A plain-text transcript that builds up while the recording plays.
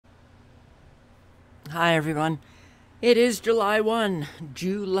Hi, everyone. It is July 1,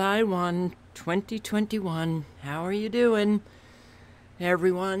 2021. How are you doing,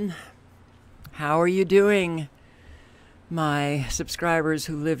 everyone? How are you doing? My subscribers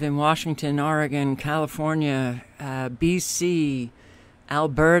who live in Washington, Oregon, California, BC,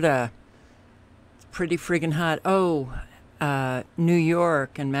 Alberta. It's pretty friggin' hot. New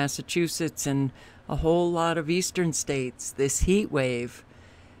York and Massachusetts and a whole lot of eastern states. This heat wave.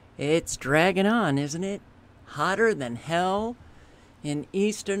 It's dragging on, isn't it? Hotter than hell in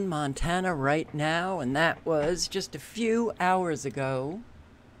eastern Montana right now, and that was just a few hours ago.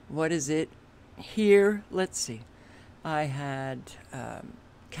 What is it here? Let's see. I had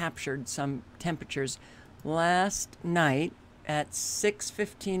captured some temperatures last night at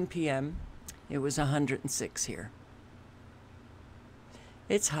 6:15 p.m. It was 106 here.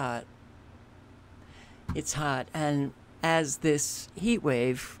 It's hot. It's hot, and as this heat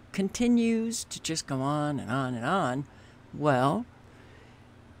wave continues to just go on and on and on, well,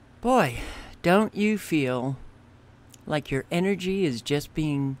 boy, don't you feel like your energy is just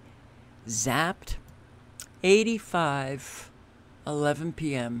being zapped? 85, 11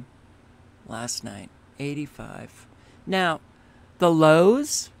 p.m. last night. 85. Now, the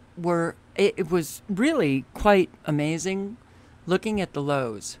lows were, it was really quite amazing looking at the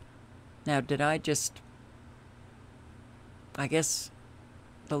lows. Now, I guess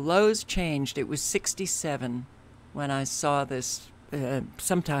the lows changed. It was 67 when I saw this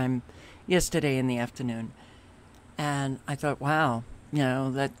sometime yesterday in the afternoon. And I thought, wow,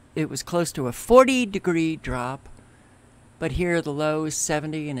 that it was close to a 40-degree drop. But here the low is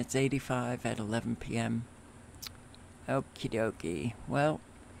 70 and it's 85 at 11 p.m. Okie dokie. Well,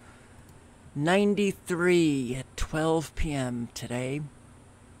 93 at 12 p.m. today.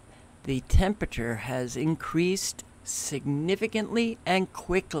 The temperature has increased significantly and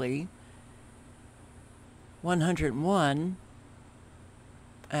quickly. 101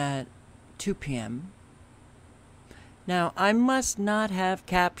 at 2 p.m. Now, I must not have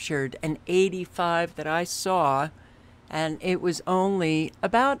captured an 85 that I saw, and it was only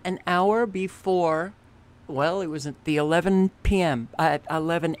about an hour before, well, it was at the 11 a.m.,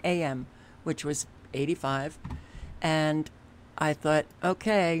 which was 85, and I thought,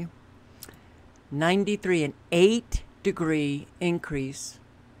 okay, 93, an 8-degree increase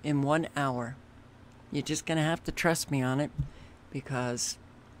in 1 hour. You're just going to have to trust me on it, because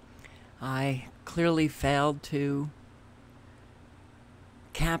I clearly failed to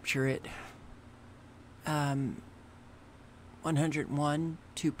capture it. 101,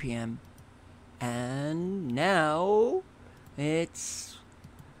 2 p.m. And now it's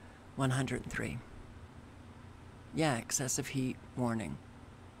 103. Yeah, excessive heat warning.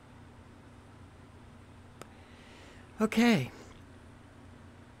 Okay,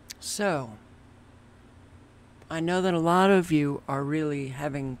 so I know that a lot of you are really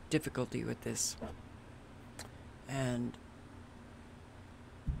having difficulty with this, and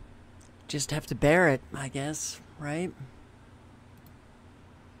just have to bear it, I guess, right?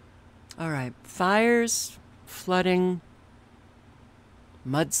 All right, fires, flooding,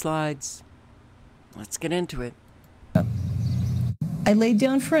 mudslides. Let's get into it. I laid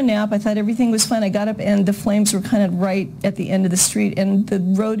down for a nap. I thought everything was fine. I got up and the flames were kind of right at the end of the street, and the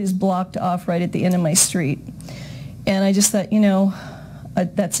road is blocked off right at the end of my street. And I just thought,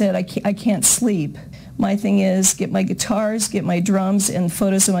 that's it. I can't sleep. My thing is get my guitars, get my drums, and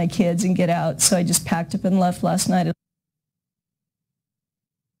photos of my kids and get out. So I just packed up and left last night.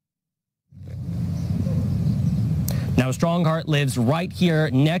 Now, Strongheart lives right here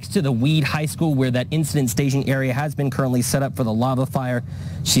next to the Weed High School, where that incident staging area has been currently set up for the lava fire.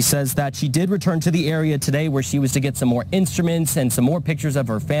 She says that she did return to the area today where she was to get some more instruments and some more pictures of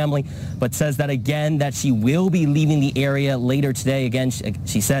her family, but says that again that she will be leaving the area later today. Again,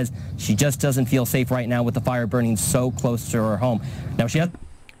 she says she just doesn't feel safe right now with the fire burning so close to her home. Now, she has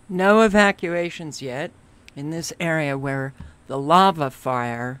no evacuations yet in this area where the lava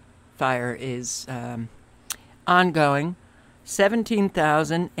fire is ongoing.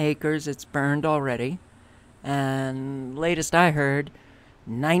 17,000 acres it's burned already, and latest I heard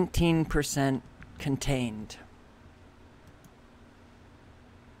 19% contained.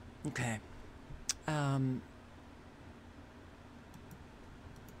 Okay.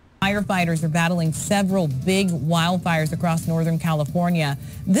 Firefighters are battling several big wildfires across Northern California.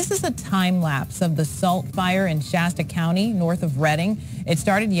 This is a time lapse of the Salt Fire in Shasta County, north of Redding. It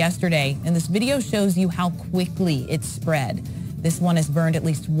started yesterday, and this video shows you how quickly it spread. This one has burned at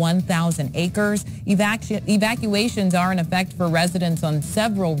least 1,000 acres. Evacuations are in effect for residents on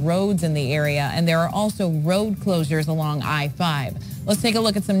several roads in the area, and there are also road closures along I-5. Let's take a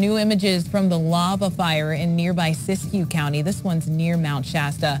look at some new images from the lava fire in nearby Siskiyou County. This one's near Mount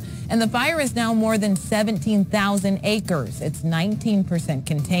Shasta. And the fire is now more than 17,000 acres. It's 19%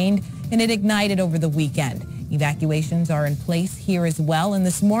 contained, and it ignited over the weekend. Evacuations are in place here as well. And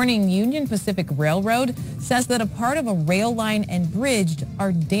this morning, Union Pacific Railroad says that a part of a rail line and bridge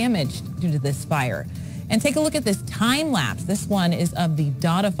are damaged due to this fire. And take a look at this time lapse. This one is of the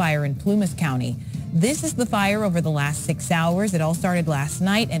Dada fire in Plumas County. This is the fire over the last 6 hours. It all started last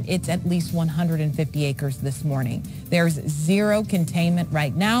night, and it's at least 150 acres this morning. There's zero containment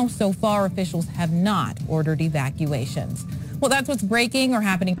right now. So far, officials have not ordered evacuations. Well, that's what's breaking or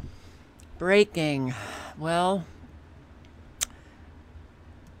happening. Breaking. Well,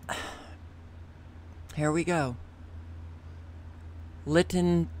 here we go.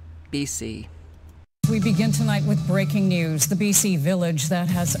 Lytton, BC. We begin tonight with breaking news. The BC village that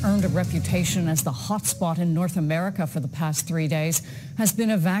has earned a reputation as the hotspot in North America for the past 3 days has been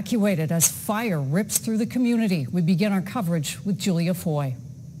evacuated as fire rips through the community. We begin our coverage with Julia Foy.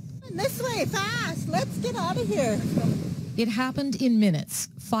 This way, fast. Let's get out of here. It happened in minutes.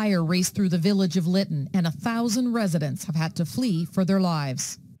 Fire raced through the village of Lytton, and 1,000 residents have had to flee for their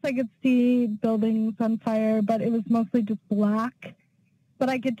lives. I could see buildings on fire, but it was mostly just black. But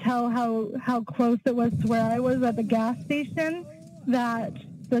I could tell how close it was to where I was at the gas station, that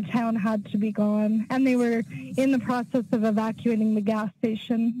the town had to be gone. And they were in the process of evacuating the gas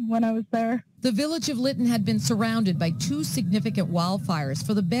station when I was there. The village of Lytton had been surrounded by 2 significant wildfires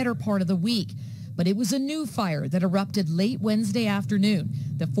for the better part of the week. But it was a new fire that erupted late Wednesday afternoon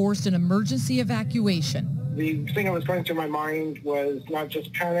that forced an emergency evacuation. The thing that was going through my mind was not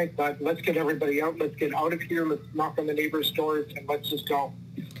just panic, but let's get everybody out. Let's get out of here. Let's knock on the neighbors' doors and let's just go.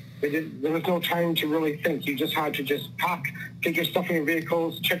 There was no time to really think. You just had to just pack, get your stuff in your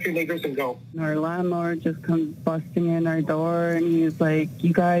vehicles, check your neighbors, and go. Our landlord just comes busting in our door, and he's like,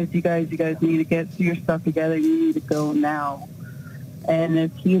 you guys need to get your stuff together. You need to go now. And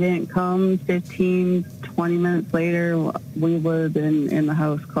if he didn't come 15, 20 minutes later, we would have been in the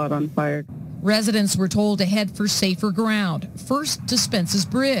house caught on fire. Residents were told to head for safer ground, first to Spence's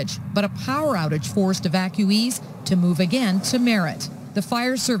Bridge, but a power outage forced evacuees to move again to Merritt. The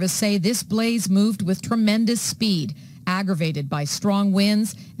fire service say this blaze moved with tremendous speed, aggravated by strong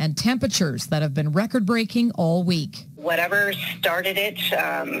winds and temperatures that have been record-breaking all week. Whatever started it,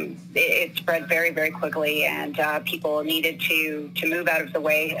 it spread very, very quickly, and people needed to move out of the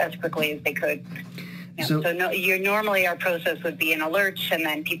way as quickly as they could. Normally our process would be an alert, and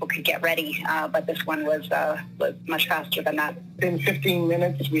then people could get ready, but this one was much faster than that. In 15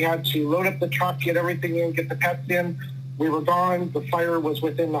 minutes, we had to load up the truck, get everything in, get the pets in. We were gone. The fire was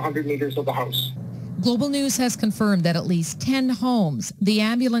within 100 meters of the house. Global News has confirmed that at least 10 homes, the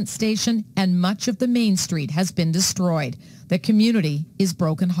ambulance station, and much of the main street has been destroyed. The community is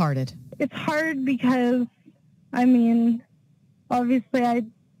brokenhearted. It's hard because, obviously I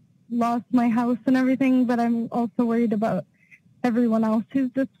lost my house and everything, but I'm also worried about everyone else who's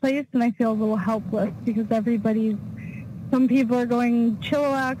displaced, and I feel a little helpless because some people are going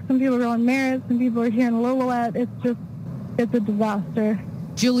Chilliwack, some people are going Merritt, some people are here in Lillooet. It's a disaster.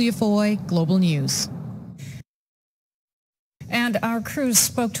 Julia Foy, Global News. And our crews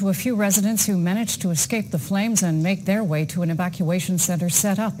spoke to a few residents who managed to escape the flames and make their way to an evacuation center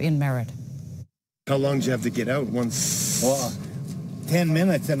set up in Merritt. How long did you have to get out? 10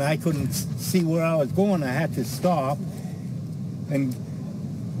 minutes, and I couldn't see where I was going. I had to stop and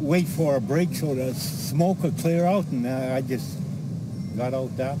wait for a break so the smoke would clear out, and I just got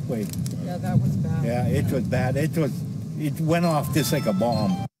out that way. Yeah, that was bad. Yeah, it was bad. It went off just like a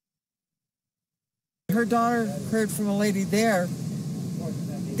bomb. Her daughter heard from a lady there.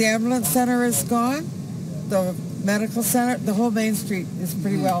 The ambulance center is gone. The medical center, the whole main street is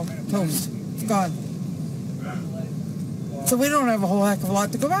pretty well toast. It's gone. So we don't have a whole heck of a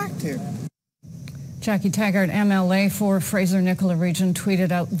lot to go back to. Jackie Taggart, MLA for Fraser-Nicola region,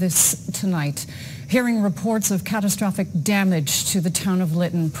 tweeted out this tonight. Hearing reports of catastrophic damage to the town of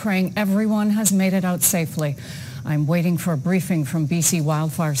Lytton, praying everyone has made it out safely. I'm waiting for a briefing from BC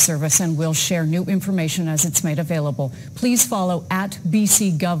Wildfire Service, and we'll share new information as it's made available. Please follow at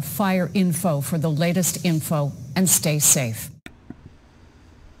BC Gov Fire Info for the latest info, and stay safe.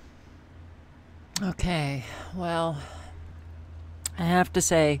 Okay, well, I have to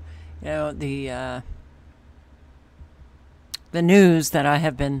say, the news that I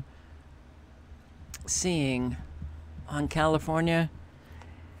have been seeing on California,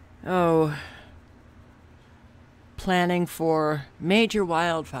 planning for major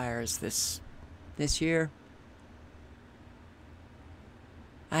wildfires this year.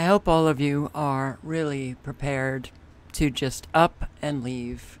 I hope all of you are really prepared to just up and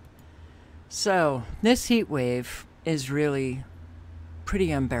leave. So, this heat wave is really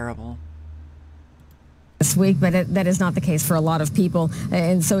pretty unbearable. This week, but that is not the case for a lot of people,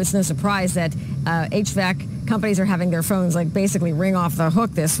 and so it's no surprise that HVAC companies are having their phones like basically ring off the hook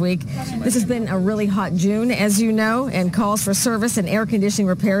this week. This has been a really hot June, as you know, and calls for service and air conditioning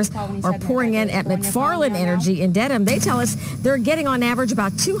repairs are pouring in at McFarland Energy in Dedham. They tell us they're getting on average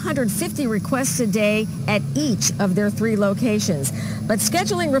about 250 requests a day at each of their 3 locations. But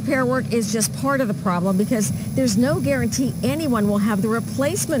scheduling repair work is just part of the problem because there's no guarantee anyone will have the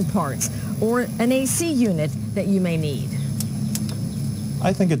replacement parts or an AC unit that you may need.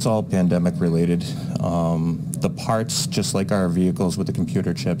 I think it's all pandemic related. The parts, just like our vehicles with the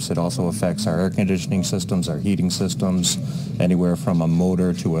computer chips, it also affects our air conditioning systems, our heating systems, anywhere from a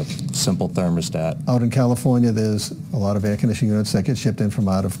motor to a simple thermostat. Out in California, there's a lot of air conditioning units that get shipped in from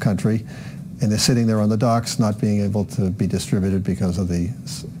out of country, and they're sitting there on the docks not being able to be distributed because of the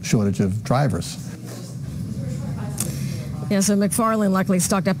shortage of drivers. Yeah, so McFarland luckily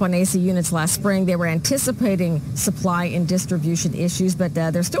stocked up on AC units last spring. They were anticipating supply and distribution issues, but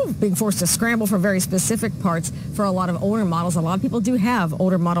they're still being forced to scramble for very specific parts for a lot of older models. A lot of people do have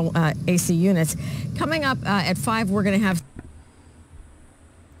older model AC units. Coming up at 5, we're going to have...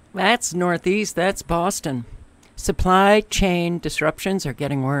 That's Northeast, that's Boston. Supply chain disruptions are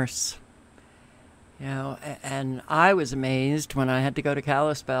getting worse. You know, and I was amazed when I had to go to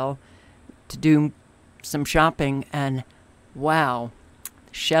Kalispell to do some shopping, and wow,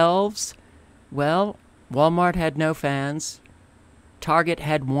 shelves, well, Walmart had no fans, Target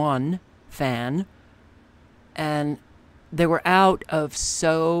had 1 fan, and they were out of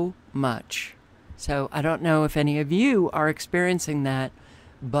so much. So I don't know if any of you are experiencing that,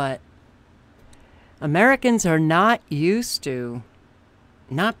 but Americans are not used to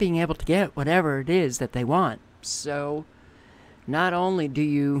not being able to get whatever it is that they want. So not only do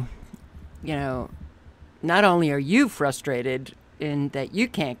you, not only are you frustrated in that you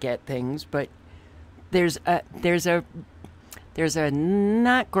can't get things, but there's a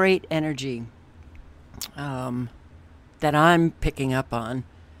not great energy that I'm picking up on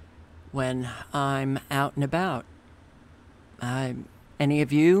when I'm out and about. Any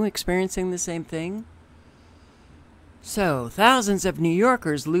of you experiencing the same thing? So, thousands of New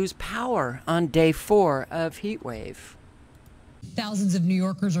Yorkers lose power on day 4 of Heatwave. Thousands of New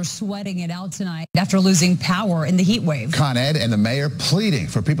Yorkers are sweating it out tonight after losing power in the heat wave. Con Ed and the mayor pleading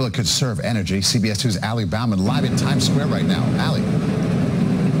for people to conserve energy. CBS 2's Allie Bauman live in Times Square right now. Allie.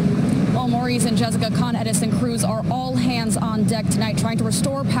 Well, Maurice and Jessica, Con Edison crews are all hands on deck tonight trying to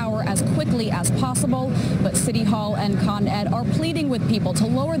restore power as quickly as possible. But City Hall and Con Ed are pleading with people to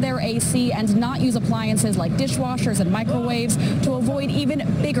lower their AC and not use appliances like dishwashers and microwaves to avoid even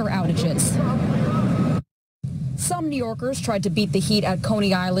bigger outages. Some New Yorkers tried to beat the heat at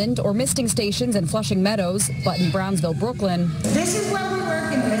Coney Island or misting stations in Flushing Meadows, but in Brownsville, Brooklyn, this is what we're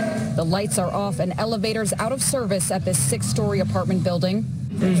working with. The lights are off and elevators out of service at this 6-story apartment building.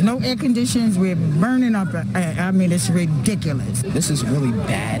 There's no air conditions. We're burning up. I mean, it's ridiculous. This is really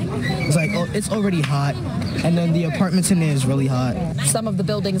bad. It's like, oh, it's already hot, and then the apartments in there is really hot. Some of the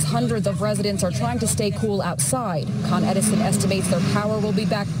building's hundreds of residents are trying to stay cool outside. Con Edison estimates their power will be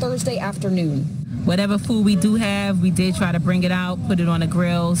back Thursday afternoon. Whatever food we do have, we did try to bring it out, put it on a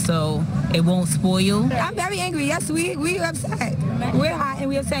grill so it won't spoil. I'm very angry. Yes, we're upset. We're hot and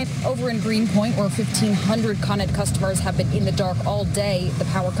we're upset. Over in Greenpoint, where 1,500 Con Ed customers have been in the dark all day, the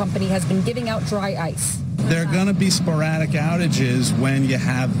power company has been giving out dry ice. There are going to be sporadic outages when you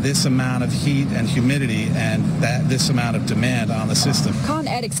have this amount of heat and humidity and this amount of demand on the system. Con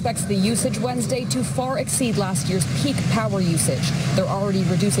Ed expects the usage Wednesday to far exceed last year's peak power usage. They're already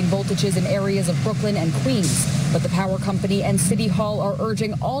reducing voltages in areas of Brooklyn and Queens. But the power company and City Hall are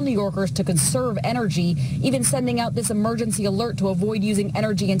urging all New Yorkers to conserve energy, even sending out this emergency alert to avoid using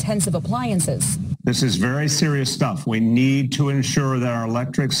energy-intensive appliances. This is very serious stuff. We need to ensure that our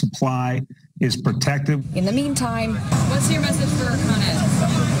electric supply is protected. In the meantime, what's your message for Con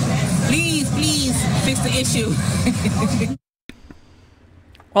Ed? Please fix the issue.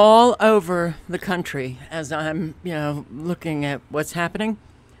 All over the country, as I'm, looking at what's happening.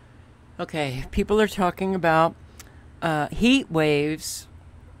 Okay, people are talking about heat waves,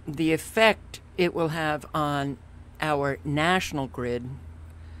 the effect it will have on our national grid,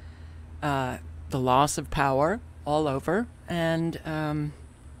 the loss of power all over, and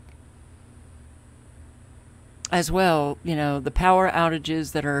as well, the power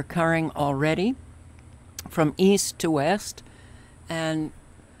outages that are occurring already from east to west. And,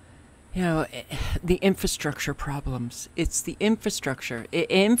 you know, the infrastructure problems. It's the infrastructure.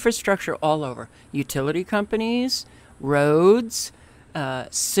 Infrastructure all over. Utility companies, roads,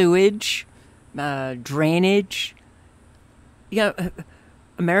 sewage, drainage. You know,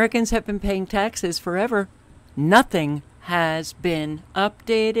 Americans have been paying taxes forever. Nothing has been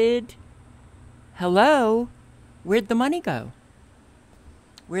updated. Hello? Where'd the money go?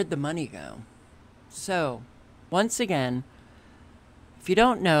 Where'd the money go? So, once again, if you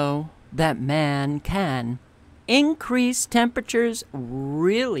don't know that man can increase temperatures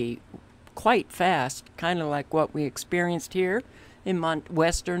really quite fast, kind of like what we experienced here in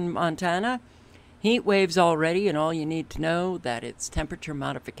western Montana, heat waves already, and all you need to know that it's temperature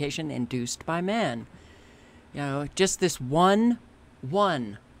modification induced by man. You know, just this one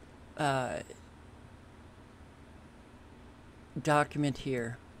document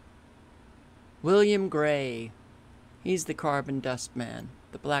here. William Gray, he's the carbon dust man,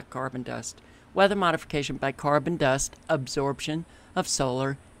 the black carbon dust. Weather modification by carbon dust, absorption of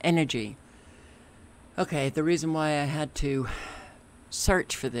solar energy. Okay, the reason why I had to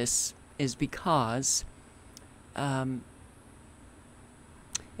search for this is because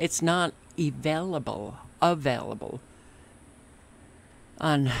it's not available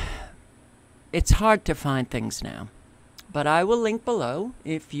on, it's hard to find things now. But I will link below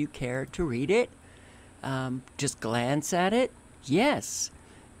if you care to read it. Just glance at it. Yes,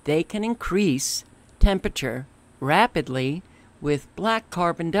 they can increase temperature rapidly with black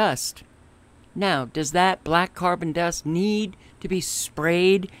carbon dust. Now, does that black carbon dust need to be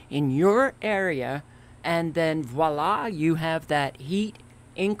sprayed in your area and then voila, you have that heat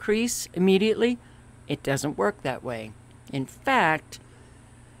increase immediately? It doesn't work that way. In fact,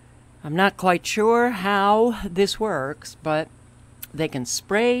 I'm not quite sure how this works, but they can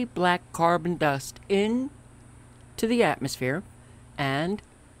spray black carbon dust into the atmosphere, and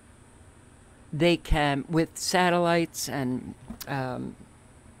they can, with satellites, and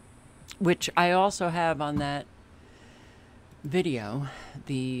which I also have on that video,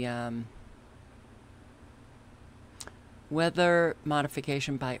 the weather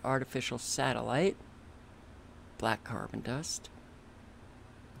modification by artificial satellite, black carbon dust.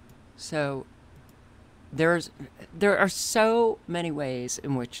 So there are so many ways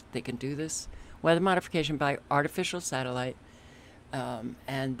in which they can do this. Weather modification by artificial satellite,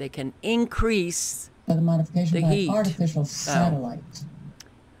 and they can increase weather modification the by heat. artificial satellite.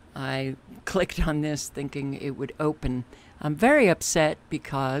 I clicked on this thinking it would open. I'm very upset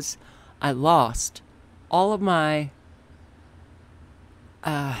because I lost all of my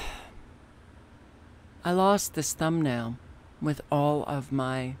I lost this thumbnail with all of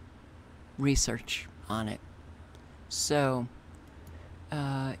my research on it. So,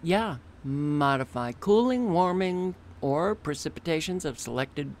 yeah, modify cooling, warming, or precipitations of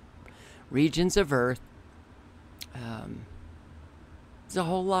selected regions of Earth. There's a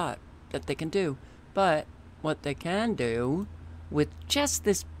whole lot that they can do. But what they can do with just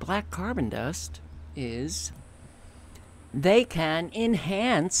this black carbon dust is they can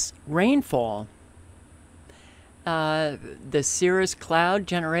enhance rainfall. The cirrus cloud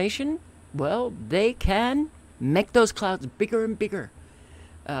generation, well, they can make those clouds bigger and bigger.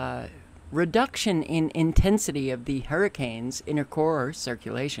 Reduction in intensity of the hurricane's inner core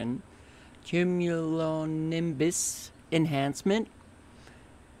circulation, cumulonimbus enhancement,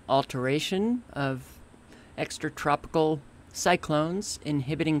 alteration of extratropical cyclones,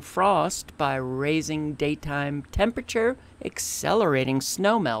 inhibiting frost by raising daytime temperature, accelerating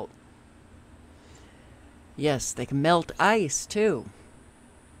snowmelt. Yes, they can melt ice too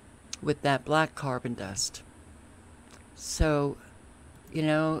with that black carbon dust. So, you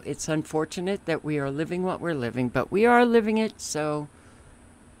know, it's unfortunate that we are living what we're living, but we are living it, so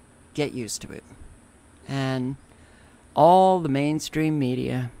get used to it. And all the mainstream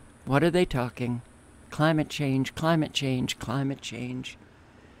media, what are they talking? Climate change, climate change, climate change.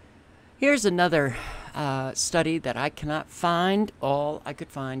 Here's another study that I cannot find. All I could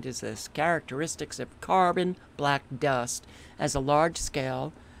find is this: characteristics of carbon black dust as a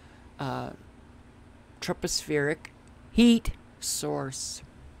large-scale tropospheric heat source.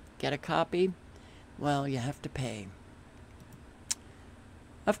 Get a copy? Well, you have to pay.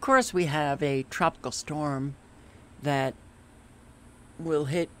 Of course, we have a tropical storm that will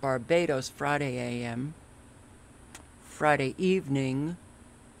hit Barbados Friday a.m., Friday evening,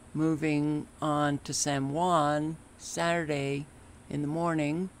 moving on to San Juan Saturday in the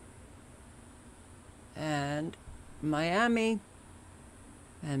morning, and Miami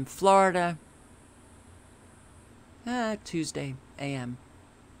and Florida Tuesday a.m.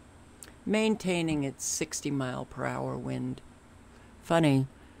 maintaining its 60-mile-per-hour wind. Funny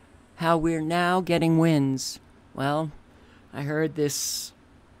how we're now getting winds. Well, I heard this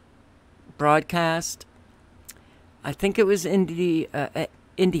broadcast, I think it was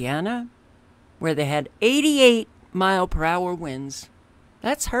Indiana, where they had 88-mile-per-hour winds.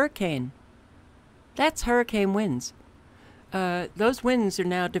 That's hurricane. That's hurricane winds. Those winds are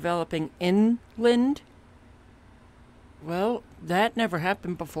now developing inland. Well, that never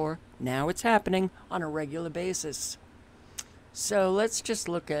happened before. Now it's happening on a regular basis. So let's just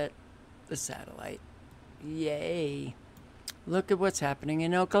look at the satellite. Yay. Look at what's happening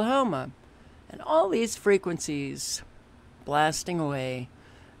in Oklahoma. And all these frequencies blasting away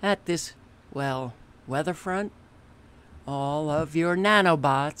at this, well, weather front. All of your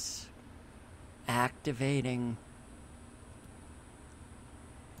nanobots activating.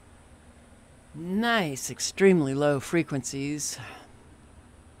 Nice, extremely low frequencies.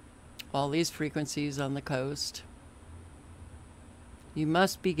 All these frequencies on the coast. You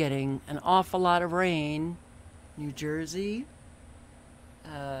must be getting an awful lot of rain. New Jersey,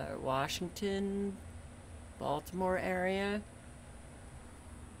 Washington, Baltimore area.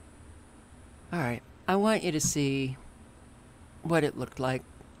 All right, I want you to see what it looked like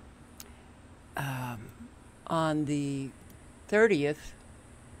on the 30th,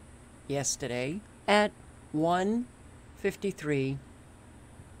 yesterday, at 1:53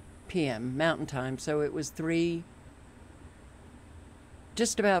 p.m. Mountain Time. So it was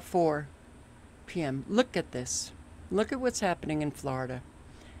just about 4 p.m. Look at this. Look at what's happening in Florida.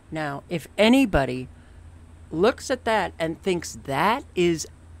 Now, if anybody looks at that and thinks that is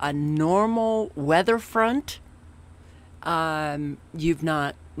a normal weather front, you've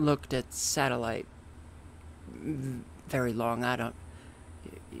not looked at satellite very long.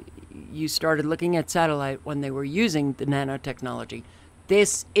 You started looking at satellite when they were using the nanotechnology.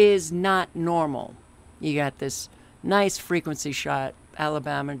 This is not normal. You got this nice frequency shot,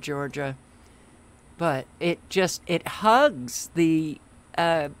 Alabama, Georgia, but it hugs the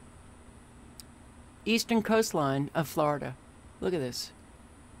eastern coastline of Florida. Look at this.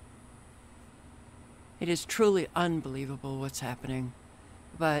 It is truly unbelievable what's happening.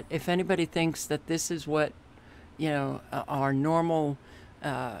 But if anybody thinks that this is what, our normal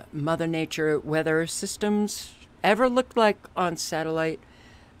Mother Nature weather systems ever looked like on satellite,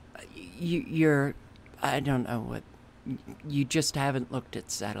 I don't know what, you just haven't looked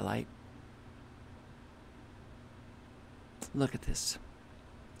at satellite. Look at this.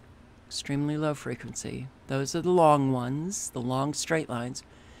 Extremely low frequency. Those are the long ones, the long straight lines.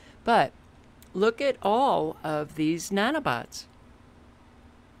 But look at all of these nanobots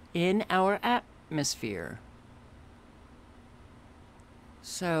in our atmosphere.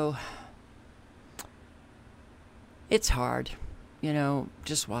 So it's hard,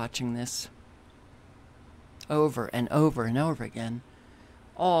 just watching this over and over and over again.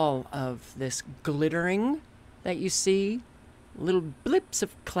 All of this glittering that you see, little blips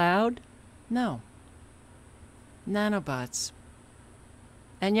of cloud. No. Nanobots.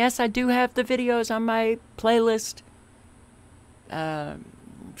 And yes, I do have the videos on my playlist.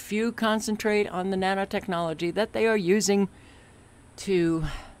 Few concentrate on the nanotechnology that they are using to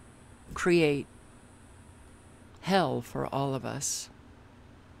create hell for all of us.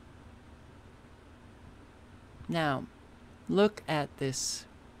 Now, look at this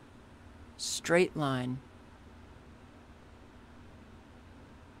straight line.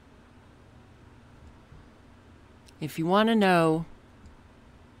 If you want to know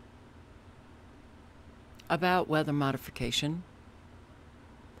about weather modification,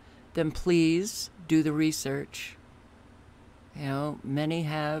 then please do the research. Many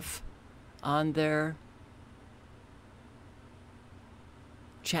have on their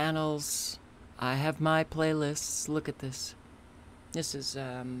channels. I have my playlists. Look at this. This is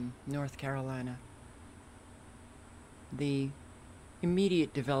North Carolina. The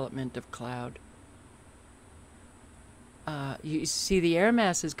immediate development of cloud. You see the air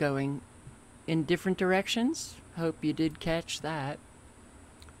masses going in different directions. Hope you did catch that.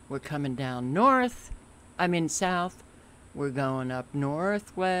 We're coming down south. We're going up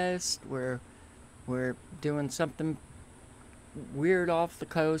northwest. We're doing something weird off the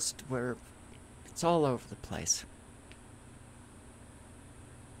coast. It's all over the place.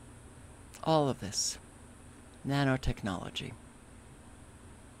 All of this nanotechnology.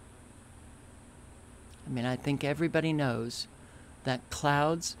 I think everybody knows that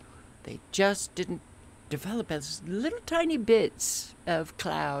clouds, they just didn't develop as little tiny bits of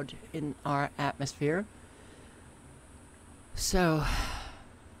cloud in our atmosphere. So,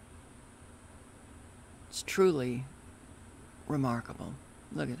 it's truly remarkable.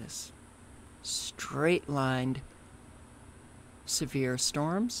 Look at this. straight-lined severe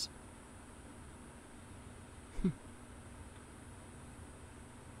storms.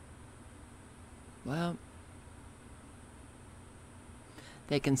 Well,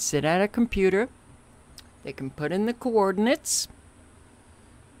 they can sit at a computer, they can put in the coordinates,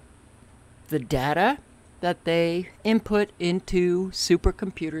 the data that they input into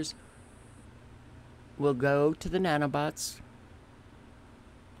supercomputers will go to the nanobots.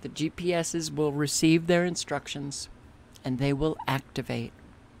 The GPSs will receive their instructions and they will activate.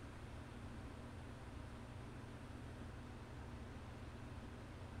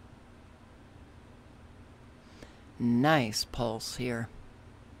 Nice pulse here.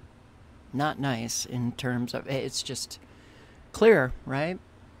 Not nice in terms of, it's just clear, right?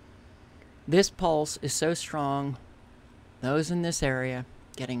 This pulse is so strong, those in this area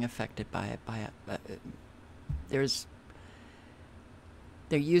getting affected by it.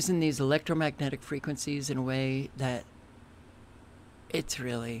 They're using these electromagnetic frequencies in a way that it's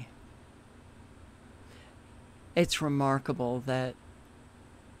remarkable that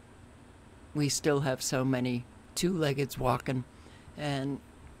we still have so many two-leggeds walking, and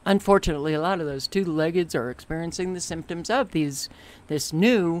unfortunately a lot of those two-leggeds are experiencing the symptoms of this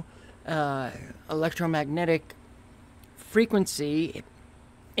new electromagnetic frequency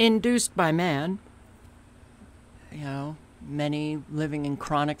induced by man. You know, many living in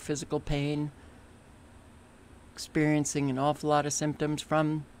chronic physical pain, experiencing an awful lot of symptoms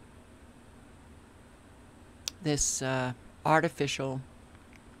from this artificial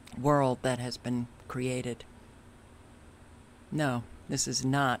world that has been created. No, this is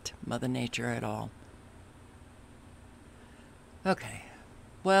not Mother Nature at all. Okay,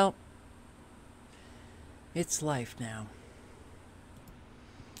 well, it's life now.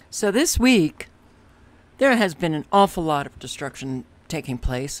 So this week, there has been an awful lot of destruction taking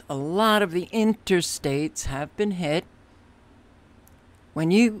place. A lot of the interstates have been hit. When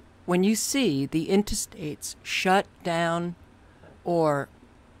you see the interstates shut down or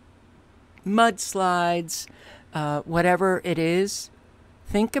mudslides, whatever it is,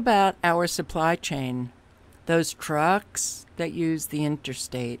 think about our supply chain. Those trucks that use the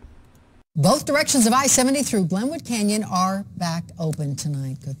interstate. Both directions of I-70 through Glenwood Canyon are back open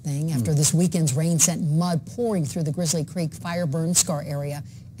tonight. Good thing. After this weekend's rain sent mud pouring through the Grizzly Creek fire burn scar area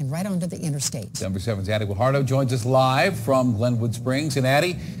and right onto the interstate. Denver 7's Addie Guajardo joins us live from Glenwood Springs. And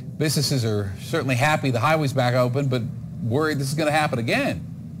Addie, businesses are certainly happy the highway's back open, but worried this is going to happen again.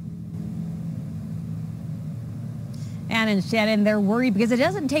 Ann and Shannon, they're worried because it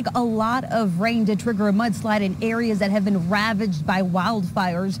doesn't take a lot of rain to trigger a mudslide in areas that have been ravaged by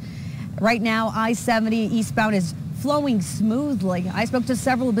wildfires. Right now, I-70 eastbound is flowing smoothly. I spoke to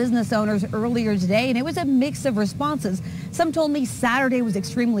several business owners earlier today, and it was a mix of responses. Some told me Saturday was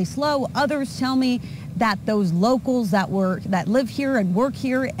extremely slow. Others tell me that those locals that live here and work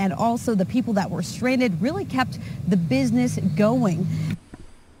here, and also the people that were stranded, really kept the business going.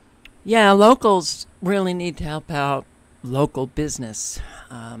 Yeah, locals really need to help out local business.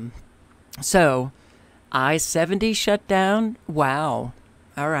 So, I-70 shut down. Wow.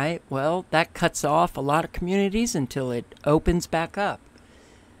 All right, well, that cuts off a lot of communities until it opens back up.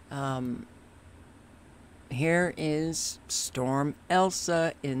 Here is Storm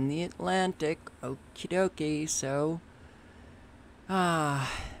Elsa in the Atlantic. Okie dokie. So,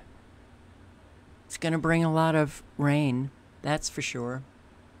 it's going to bring a lot of rain, that's for sure.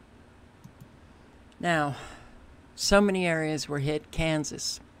 Now, so many areas were hit.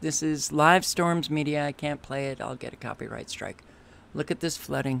 Kansas. This is Live Storms Media. I can't play it. I'll get a copyright strike. Look at this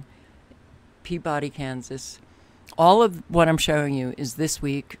flooding. Peabody, Kansas. All of what I'm showing you is this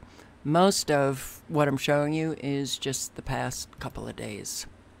week. Most of what I'm showing you is just the past couple of days.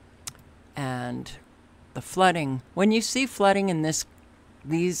 And the flooding, when you see flooding in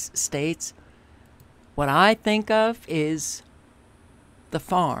these states, what I think of is the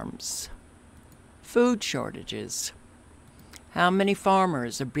farms, food shortages, how many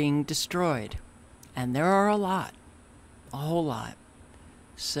farmers are being destroyed. And there are a lot, a whole lot.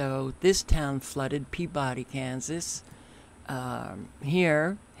 So this town flooded, Peabody, Kansas.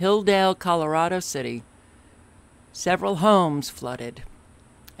 Here, Hilldale, Colorado City. Several homes flooded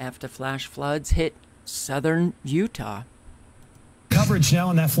after flash floods hit southern Utah. Coverage now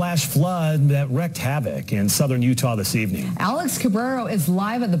on that flash flood that wreaked havoc in southern Utah this evening. Alex Cabrero is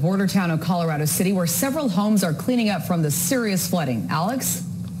live at the border town of Colorado City, where several homes are cleaning up from the serious flooding. Alex?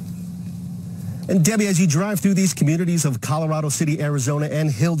 And Debbie, as you drive through these communities of Colorado City, Arizona, and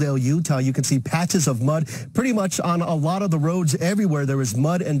Hilldale, Utah, you can see patches of mud pretty much on a lot of the roads everywhere. There is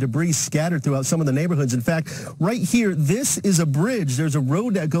mud and debris scattered throughout some of the neighborhoods. In fact, right here, this is a bridge. There's a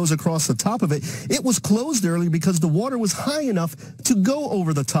road that goes across the top of it. It was closed earlier because the water was high enough to go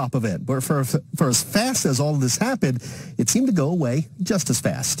over the top of it. But for as fast as all of this happened, it seemed to go away just as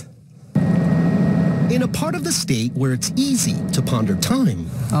fast. In a part of the state where it's easy to ponder time.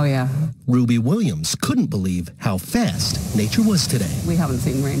 Oh, yeah. Ruby Williams couldn't believe how fast nature was today. We haven't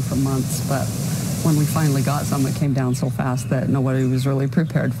seen rain for months, but when we finally got some, it came down so fast that nobody was really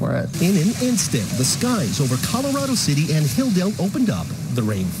prepared for it. In an instant, the skies over Colorado City and Hilldale opened up. The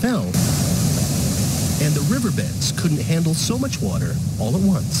rain fell, and the riverbeds couldn't handle so much water all at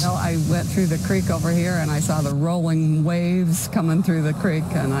once. Well, I went through the creek over here, and I saw the rolling waves coming through the creek,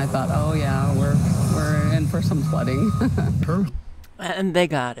 and I thought, oh, yeah, we're in for some flooding. And they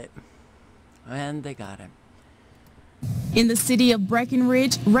got it. And they got it. In the city of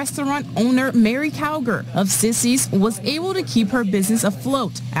Breckenridge, restaurant owner Mary Cowger of Sissy's was able to keep her business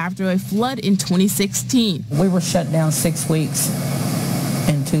afloat after a flood in 2016. We were shut down 6 weeks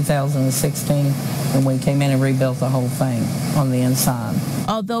in 2016, and we came in and rebuilt the whole thing on the inside.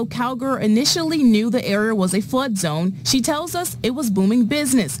 Although Cowger initially knew the area was a flood zone, she tells us it was booming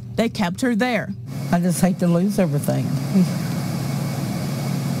business that kept her there. I just hate to lose everything.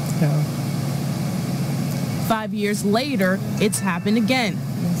 So. 5 years later, it's happened again.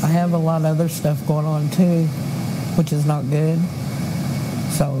 I have a lot of other stuff going on too, which is not good.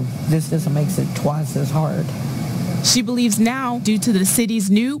 So this just makes it twice as hard. She believes now, due to the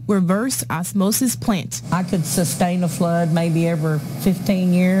city's new reverse osmosis plant. I could sustain a flood maybe every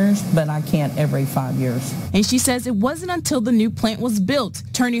 15 years, but I can't every 5 years. And she says it wasn't until the new plant was built,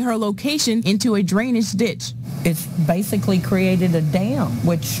 turning her location into a drainage ditch. It's basically created a dam,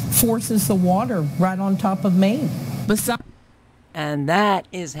 which forces the water right on top of me. And that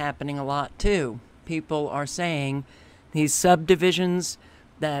is happening a lot too. People are saying these subdivisions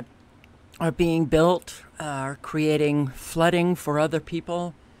that are being built are creating flooding for other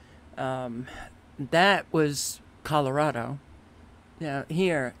people. That was Colorado. Now,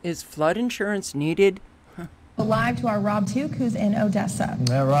 here, is flood insurance needed? Live to our Rob Tuke, who's in Odessa.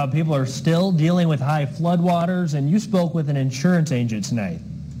 Yeah, Rob, people are still dealing with high floodwaters, and you spoke with an insurance agent tonight.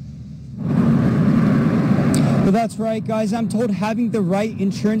 Well, that's right, guys. I'm told having the right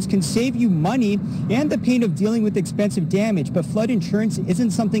insurance can save you money and the pain of dealing with expensive damage, but flood insurance isn't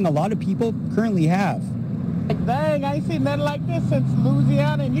something a lot of people currently have. Dang, I ain't seen nothing like this since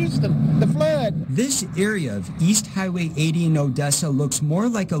Louisiana and Houston, the flood. This area of East Highway 80 in Odessa looks more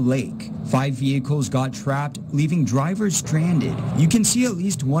like a lake. 5 vehicles got trapped, leaving drivers stranded. You can see at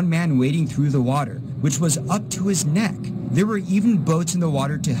least one man wading through the water, which was up to his neck. There were even boats in the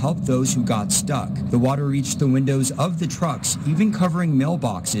water to help those who got stuck. The water reached the windows of the trucks, even covering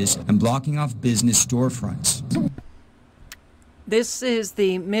mailboxes and blocking off business storefronts. This is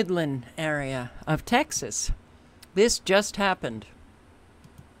the Midland area of Texas. This just happened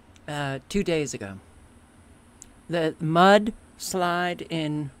 2 days ago. The mudslide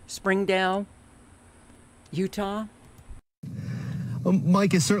in Springdale, Utah.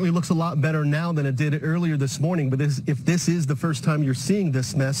 Mike, it certainly looks a lot better now than it did earlier this morning, but if this is the first time you're seeing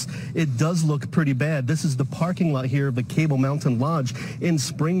this mess, it does look pretty bad. This is the parking lot here of the Cable Mountain Lodge in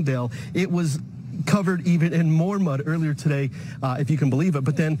Springdale. It was covered even in more mud earlier today, if you can believe it.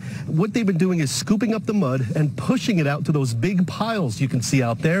 But then what they've been doing is scooping up the mud and pushing it out to those big piles you can see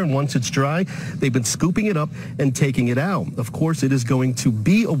out there. And once it's dry, they've been scooping it up and taking it out. Of course, it is going to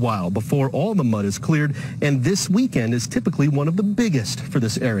be a while before all the mud is cleared. And this weekend is typically one of the biggest for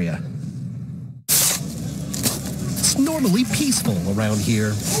this area. It's normally peaceful around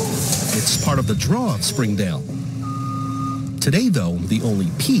here. It's part of the draw of Springdale. Today, though, the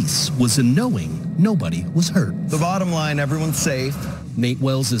only peace was in knowing nobody was hurt. The bottom line, everyone's safe. Nate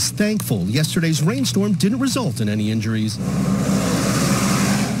Wells is thankful yesterday's rainstorm didn't result in any injuries.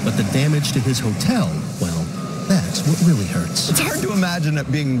 But the damage to his hotel, well, that's what really hurts. It's hard to imagine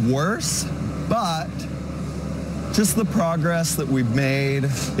it being worse, but just the progress that we've made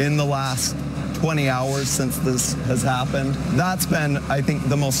in the last 20 hours since this has happened, that's been, I think,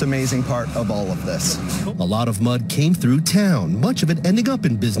 the most amazing part of all of this. A lot of mud came through town, much of it ending up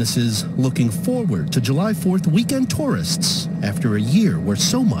in businesses looking forward to July 4th weekend tourists after a year where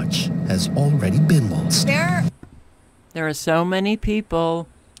so much has already been lost. There are so many people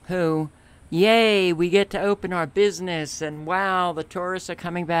who, yay, we get to open our business, and wow, the tourists are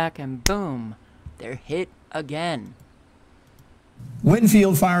coming back, and boom, they're hit again.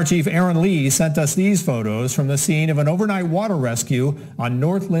 Winfield Fire Chief Aaron Lee sent us these photos from the scene of an overnight water rescue on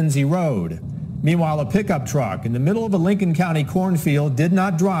North Lindsay Road. Meanwhile, a pickup truck in the middle of a Lincoln County cornfield did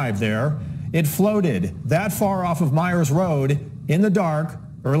not drive there. It floated that far off of Myers Road in the dark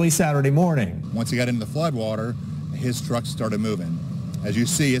early Saturday morning. Once he got into the flood water, his truck started moving. As you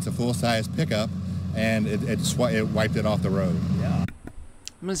see, it's a full-size pickup, and it wiped it off the road. Yeah.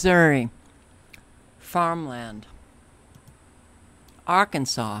 Missouri, farmland.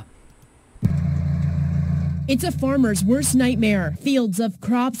 Arkansas. It's a farmer's worst nightmare. Fields of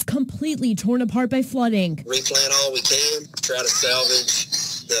crops completely torn apart by flooding. Replant all we can, try to salvage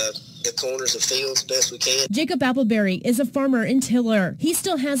the corners of fields best we can. Jacob Appleberry is a farmer in Tiller. He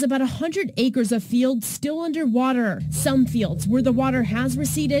still has about 100 acres of fields still underwater. Some fields where the water has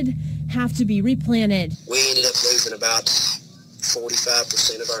receded have to be replanted. We ended up losing about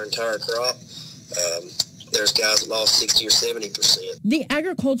 45% of our entire crop. There's guys that lost 60 or 70%. The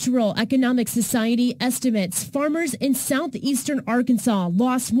Agricultural Economic Society estimates farmers in southeastern Arkansas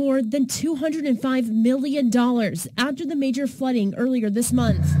lost more than $205 million after the major flooding earlier this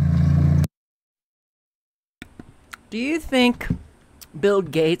month. Do you think Bill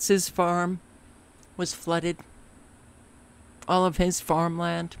Gates's farm was flooded? All of his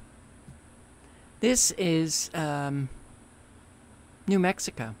farmland? This is New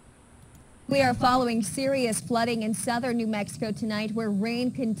Mexico. We are following serious flooding in southern New Mexico tonight where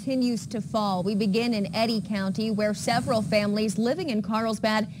rain continues to fall. We begin in Eddy County where several families living in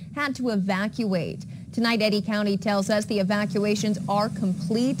Carlsbad had to evacuate. Tonight, Eddy County tells us the evacuations are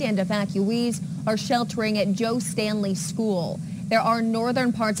complete and evacuees are sheltering at Joe Stanley School. There are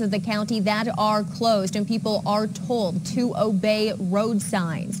northern parts of the county that are closed and people are told to obey road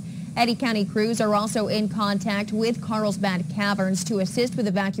signs. Eddy County crews are also in contact with Carlsbad Caverns to assist with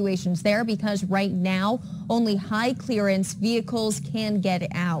evacuations there because right now only high clearance vehicles can get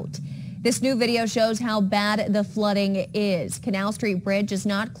out. This new video shows how bad the flooding is. Canal Street Bridge is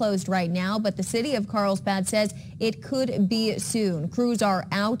not closed right now, but the city of Carlsbad says it could be soon. Crews are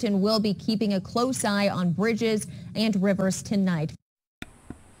out and will be keeping a close eye on bridges and rivers tonight.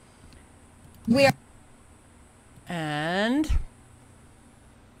 And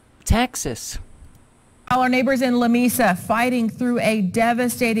Texas. Our neighbors in La Mesa fighting through a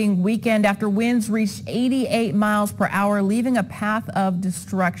devastating weekend after winds reached 88 miles per hour, leaving a path of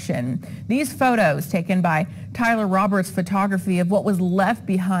destruction. These photos taken by Tyler Roberts Photography of what was left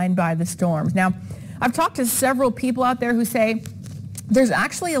behind by the storms. Now, I've talked to several people out there who say there's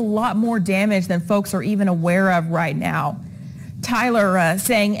actually a lot more damage than folks are even aware of right now. Tyler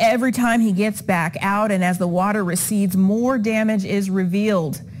saying every time he gets back out and as the water recedes, more damage is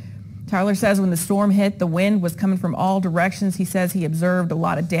revealed. Tyler says when the storm hit, the wind was coming from all directions. He says he observed a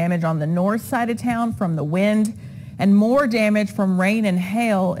lot of damage on the north side of town from the wind and more damage from rain and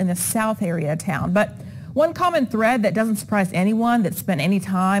hail in the south area of town. But one common thread that doesn't surprise anyone that spent any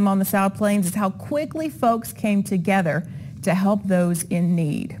time on the South Plains is how quickly folks came together to help those in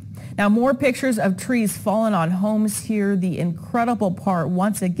need. Now, more pictures of trees fallen on homes here. The incredible part,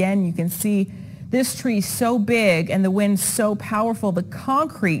 once again, you can see this tree so big and the wind so powerful, the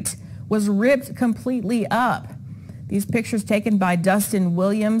concrete was ripped completely up. These pictures taken by Dustin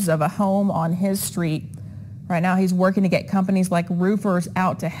Williams of a home on his street. Right now he's working to get companies like roofers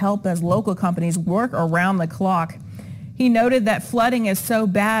out to help as local companies work around the clock. He noted that flooding is so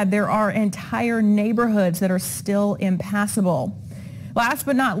bad there are entire neighborhoods that are still impassable. Last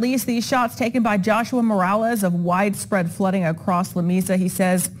but not least, these shots taken by Joshua Morales of widespread flooding across La Mesa. He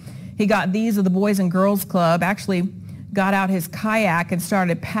says he got these of the Boys and Girls Club, actually got out his kayak and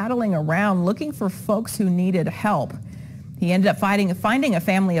started paddling around looking for folks who needed help. He ended up finding a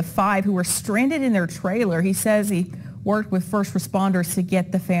family of 5 who were stranded in their trailer. He says he worked with first responders to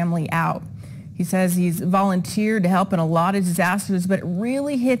get the family out. He says he's volunteered to help in a lot of disasters, but it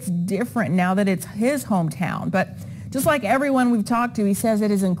really hits different now that it's his hometown. But just like everyone we've talked to, he says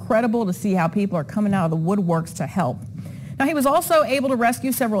it is incredible to see how people are coming out of the woodworks to help. Now, he was also able to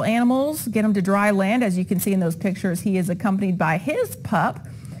rescue several animals, get them to dry land. As you can see in those pictures, he is accompanied by his pup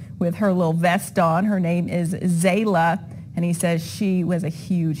with her little vest on. Her name is Zayla, and he says she was a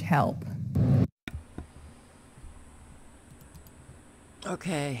huge help.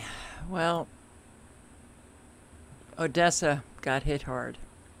 Okay, well, Odessa got hit hard.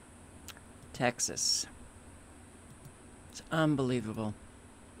 Texas. It's unbelievable.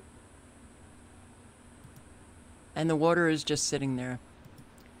 And the water is just sitting there.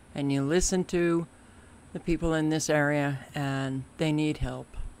 And you listen to the people in this area and they need help.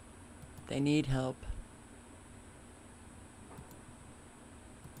 They need help.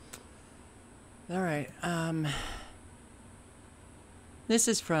 All right. This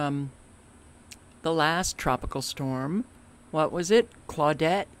is from the last tropical storm. What was it?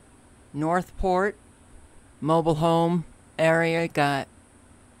 Claudette? Northport, mobile home area got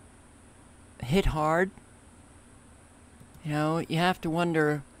hit hard. You know, you have to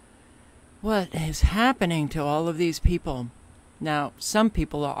wonder what is happening to all of these people. Now, some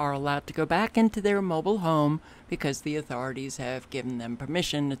people are allowed to go back into their mobile home because the authorities have given them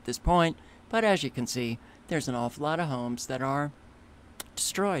permission at this point. But as you can see, there's an awful lot of homes that are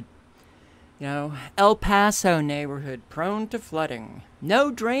destroyed. You know, El Paso neighborhood prone to flooding.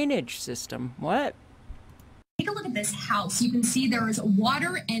 No drainage system. What? Take a look at this house. You can see there is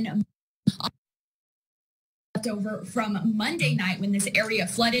water and left over from Monday night when this area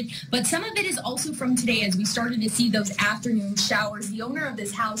flooded, but some of it is also from today as we started to see those afternoon showers. The owner of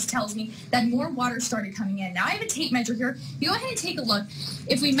this house tells me that more water started coming in. Now I have a tape measure here. You go ahead and take a look.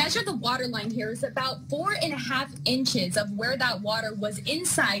 If we measure the water line here, it's about 4.5 inches of where that water was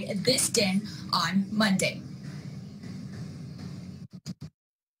inside this den on Monday.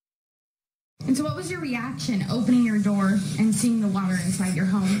 And so what was your reaction opening your door and seeing the water inside your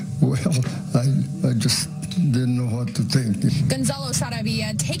home? Well, I just didn't know what to think. Gonzalo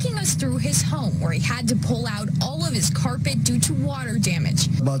Saravia taking us through his home where he had to pull out all of his carpet due to water damage.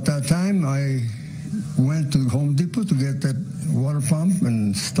 About that time, I went to Home Depot to get that water pump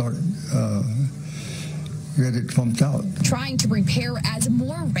and start get it pumped out. Trying to repair as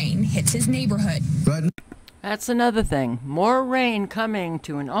more rain hits his neighborhood. That's another thing. More rain coming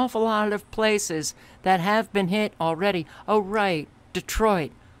to an awful lot of places that have been hit already. Oh, right.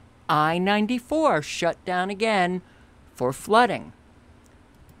 Detroit. I-94 shut down again for flooding.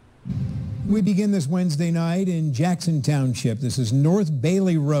 We begin this Wednesday night in Jackson Township. This is North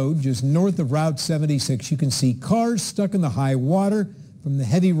Bailey Road, just north of Route 76. You can see cars stuck in the high water from the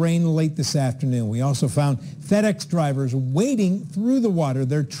heavy rain late this afternoon. We also found FedEx drivers wading through the water.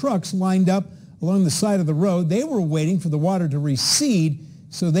 Their trucks lined up along the side of the road. They were waiting for the water to recede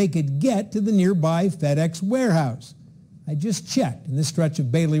so they could get to the nearby FedEx warehouse. I just checked, and this stretch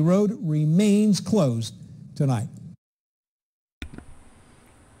of Bailey Road remains closed tonight.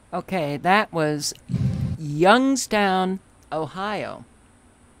 Okay, that was Youngstown, Ohio.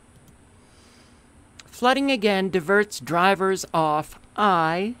 Flooding again diverts drivers off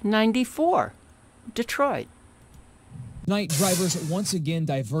I-94, Detroit. Night drivers once again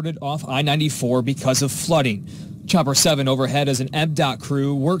diverted off I-94 because of flooding. Chopper 7 overhead as an MDOT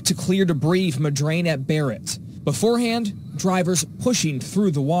crew worked to clear debris from a drain at Barrett. Beforehand, drivers pushing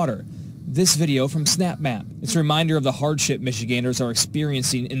through the water. This video from SnapMap. It's a reminder of the hardship Michiganders are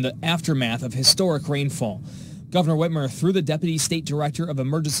experiencing in the aftermath of historic rainfall. Governor Whitmer, through the Deputy State Director of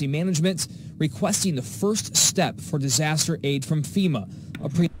Emergency Management, requesting the first step for disaster aid from FEMA.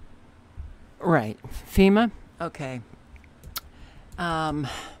 Right. FEMA? Okay. An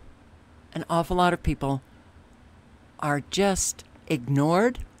awful lot of people are just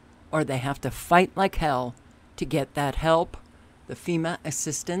ignored, or they have to fight like hell to get that help, the FEMA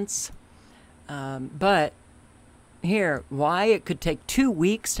assistance. But here, why it could take 2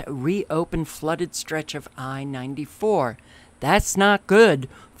 weeks to reopen flooded stretch of I-94. That's not good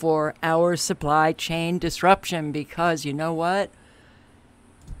for our supply chain disruption, because you know what?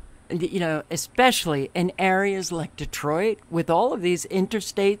 You know, especially in areas like Detroit, with all of these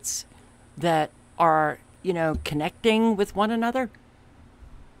interstates that are, you know, connecting with one another,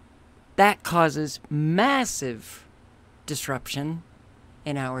 that causes massive disruption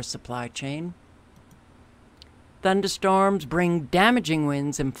in our supply chain. Thunderstorms bring damaging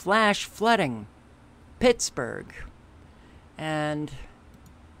winds and flash flooding. Pittsburgh. And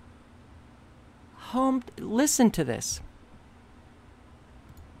listen to this.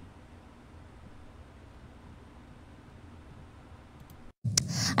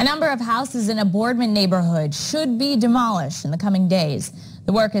 A number of houses in a Boardman neighborhood should be demolished in the coming days.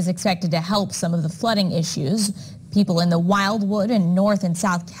 The work is expected to help some of the flooding issues people in the Wildwood and North and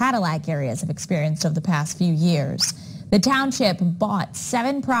South Cadillac areas have experienced over the past few years. The township bought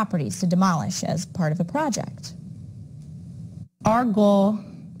 7 properties to demolish as part of a project. Our goal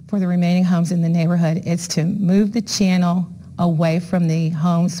for the remaining homes in the neighborhood is to move the channel away from the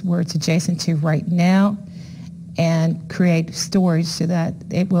homes where it's adjacent to right now and create storage so that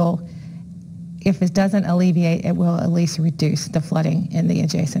it will, if it doesn't alleviate, it will at least reduce the flooding in the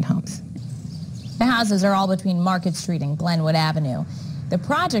adjacent homes. The houses are all between Market Street and Glenwood Avenue. The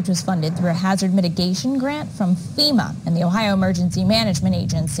project was funded through a hazard mitigation grant from FEMA and the Ohio Emergency Management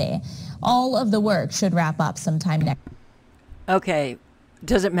Agency. All of the work should wrap up sometime next. Okay,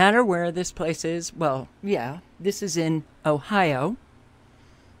 does it matter where this place is? Well, yeah, this is in Ohio,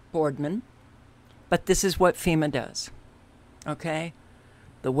 Boardman, but this is what FEMA does, okay?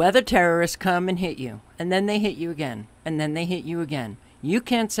 The weather terrorists come and hit you, and then they hit you again, and then they hit you again. You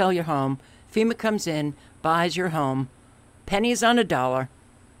can't sell your home. FEMA comes in, buys your home, pennies on a dollar,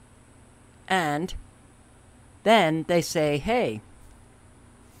 and then they say, hey,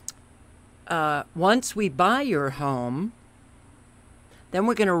 once we buy your home, then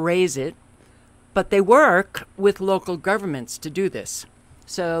we're going to raise it. But they work with local governments to do this.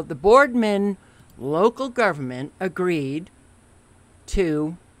 So the Boardman local government agreed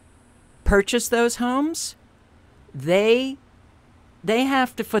to purchase those homes. They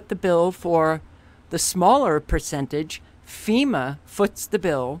have to foot the bill for the smaller percentage. FEMA foots the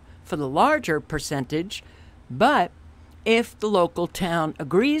bill for the larger percentage. But if the local town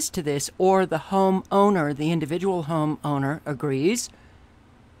agrees to this, or the homeowner, the individual homeowner agrees,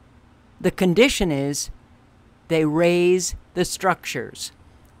 the condition is they raise the structures.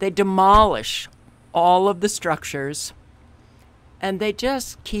 They demolish all of the structures, and they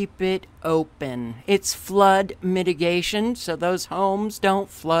just keep it open. It's flood mitigation, so those homes don't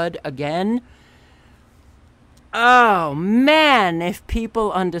flood again. Oh, man, if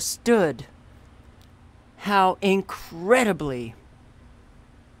people understood how incredibly,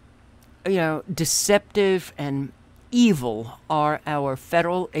 deceptive and evil are our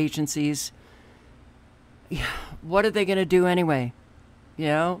federal agencies. What are they going to do anyway?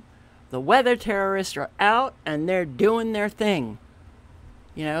 The weather terrorists are out and they're doing their thing.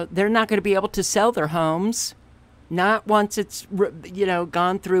 They're not going to be able to sell their homes, not once it's,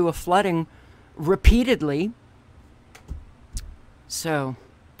 gone through a flooding repeatedly. So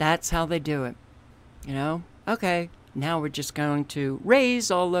that's how they do it. Okay, now we're just going to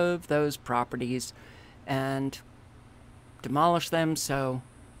raise all of those properties and demolish them. So,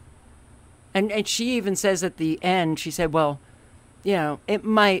 and she even says at the end, she said, well, it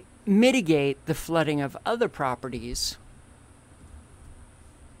might mitigate the flooding of other properties.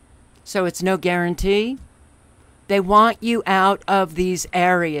 So it's no guarantee. They want you out of these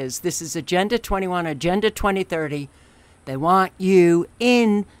areas. This is Agenda 21, Agenda 2030. They want you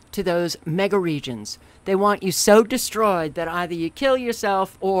into those mega regions. They want you so destroyed that either you kill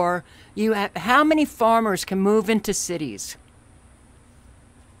yourself or you have, how many farmers can move into cities?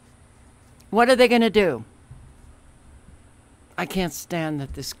 What are they going to do? I can't stand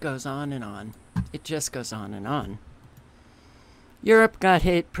that this goes on and on. It just goes on and on. Europe got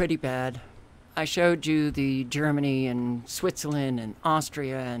hit pretty bad. I showed you the Germany and Switzerland and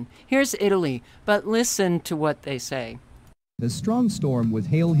Austria, and here's Italy. But listen to what they say. A strong storm with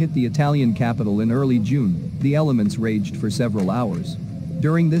hail hit the Italian capital in early June. The elements raged for several hours.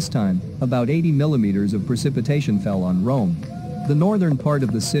 During this time, about 80 millimeters of precipitation fell on Rome. The northern part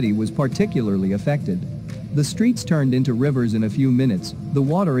of the city was particularly affected. The streets turned into rivers in a few minutes. The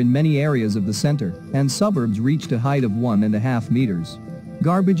water in many areas of the center and suburbs reached a height of 1.5 meters.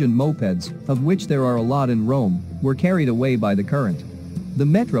 Garbage and mopeds, of which there are a lot in Rome, were carried away by the current. The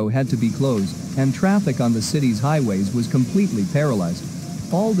metro had to be closed, and traffic on the city's highways was completely paralyzed.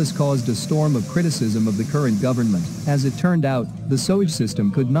 All this caused a storm of criticism of the current government. As it turned out, the sewage system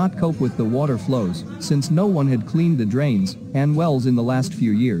could not cope with the water flows, since no one had cleaned the drains and wells in the last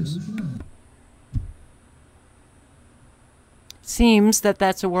few years. Seems that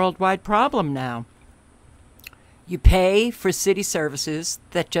that's a worldwide problem now. You pay for city services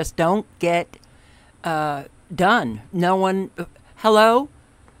that just don't get done. No one, hello?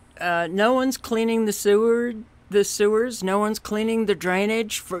 No one's cleaning the sewers. No one's cleaning the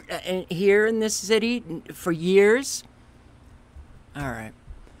drainage for here in this city for years. All right.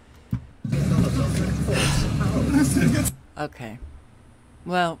 Okay.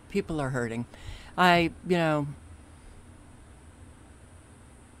 Well, people are hurting. I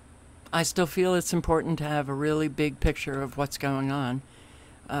still feel it's important to have a really big picture of what's going on.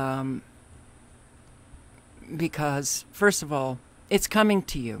 Because, first of all, it's coming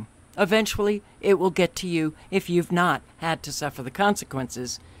to you. Eventually, it will get to you if you've not had to suffer the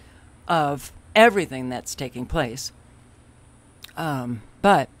consequences of everything that's taking place.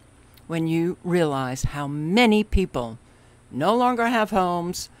 But when you realize how many people no longer have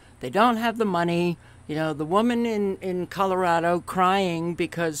homes, they don't have the money, the woman in Colorado crying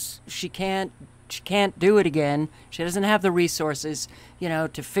because she can't do it again. She doesn't have the resources,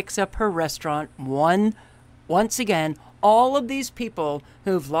 to fix up her restaurant. Once again, all of these people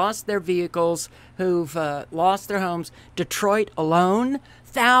who've lost their vehicles, who've lost their homes. Detroit alone,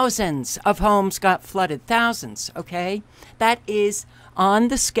 thousands of homes got flooded. Thousands, okay? That is on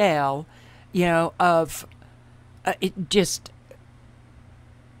the scale, of it just...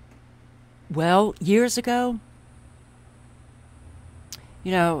 Well, years ago,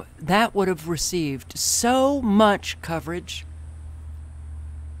 that would have received so much coverage.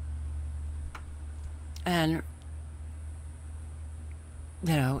 And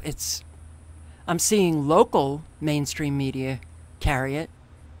you know, I'm seeing local mainstream media carry it.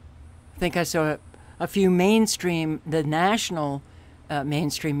 I think I saw a few the national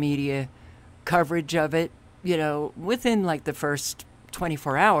mainstream media coverage of it, you know, within like the first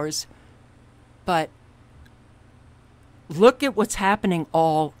 24 hours. But look at what's happening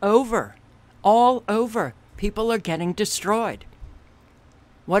all over. All over. People are getting destroyed.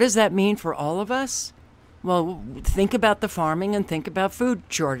 What does that mean for all of us? Well, think about the farming and think about food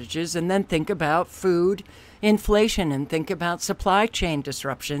shortages, and then think about food inflation and think about supply chain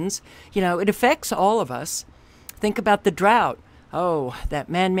disruptions. You know, it affects all of us. Think about the drought. Oh, that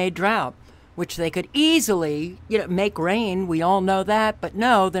man-made drought, which they could easily, you know, make rain. We all know that, but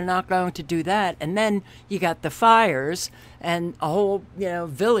no, they're not going to do that. And then you got the fires, and a whole, you know,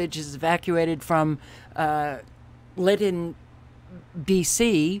 village is evacuated from Lytton,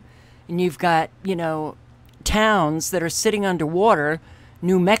 BC, and you've got, you know, towns that are sitting underwater,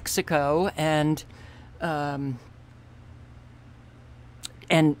 New Mexico and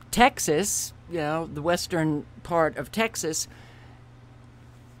Texas, you know, the western part of Texas.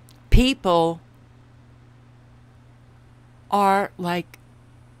 People are like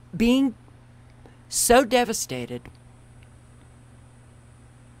being so devastated.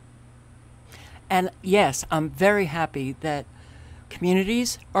 And yes, I'm very happy that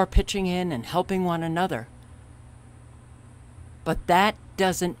communities are pitching in and helping one another. But that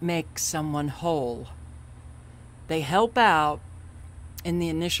doesn't make someone whole. They help out in the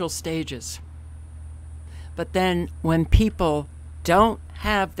initial stages. But then when people don't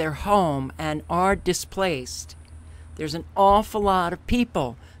have their home and are displaced, there's an awful lot of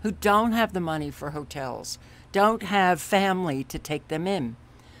people who don't have the money for hotels, don't have family to take them in.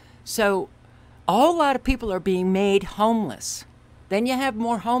 So a whole lot of people are being made homeless. Then you have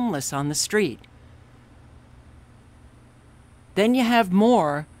more homeless on the street. Then you have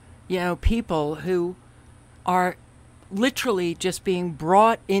more, you know, people who are literally just being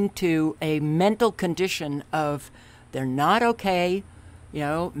brought into a mental condition of they're not okay. You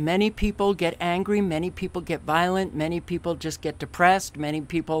know, many people get angry, many people get violent, many people just get depressed, many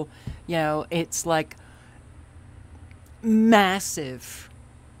people, you know, it's like massive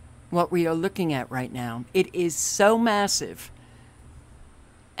what we are looking at right now. It is so massive,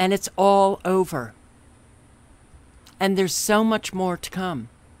 and it's all over. And there's so much more to come.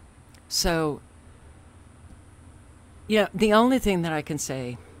 So, you know, the only thing that I can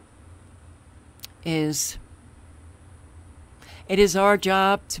say is it is our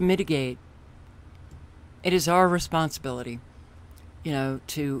job to mitigate. It is our responsibility, you know,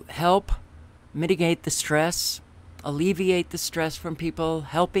 to help mitigate the stress, alleviate the stress from people,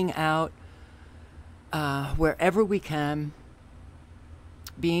 helping out wherever we can,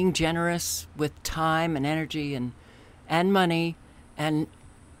 being generous with time and energy and money, and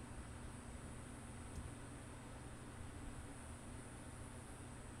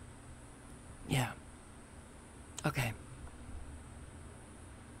yeah. Okay.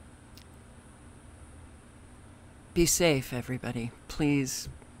 Be safe, everybody. Please.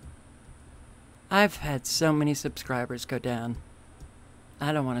 I've had so many subscribers go down.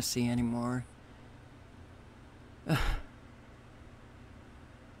 I don't want to see any more.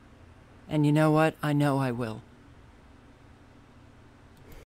 And you know what? I know I will.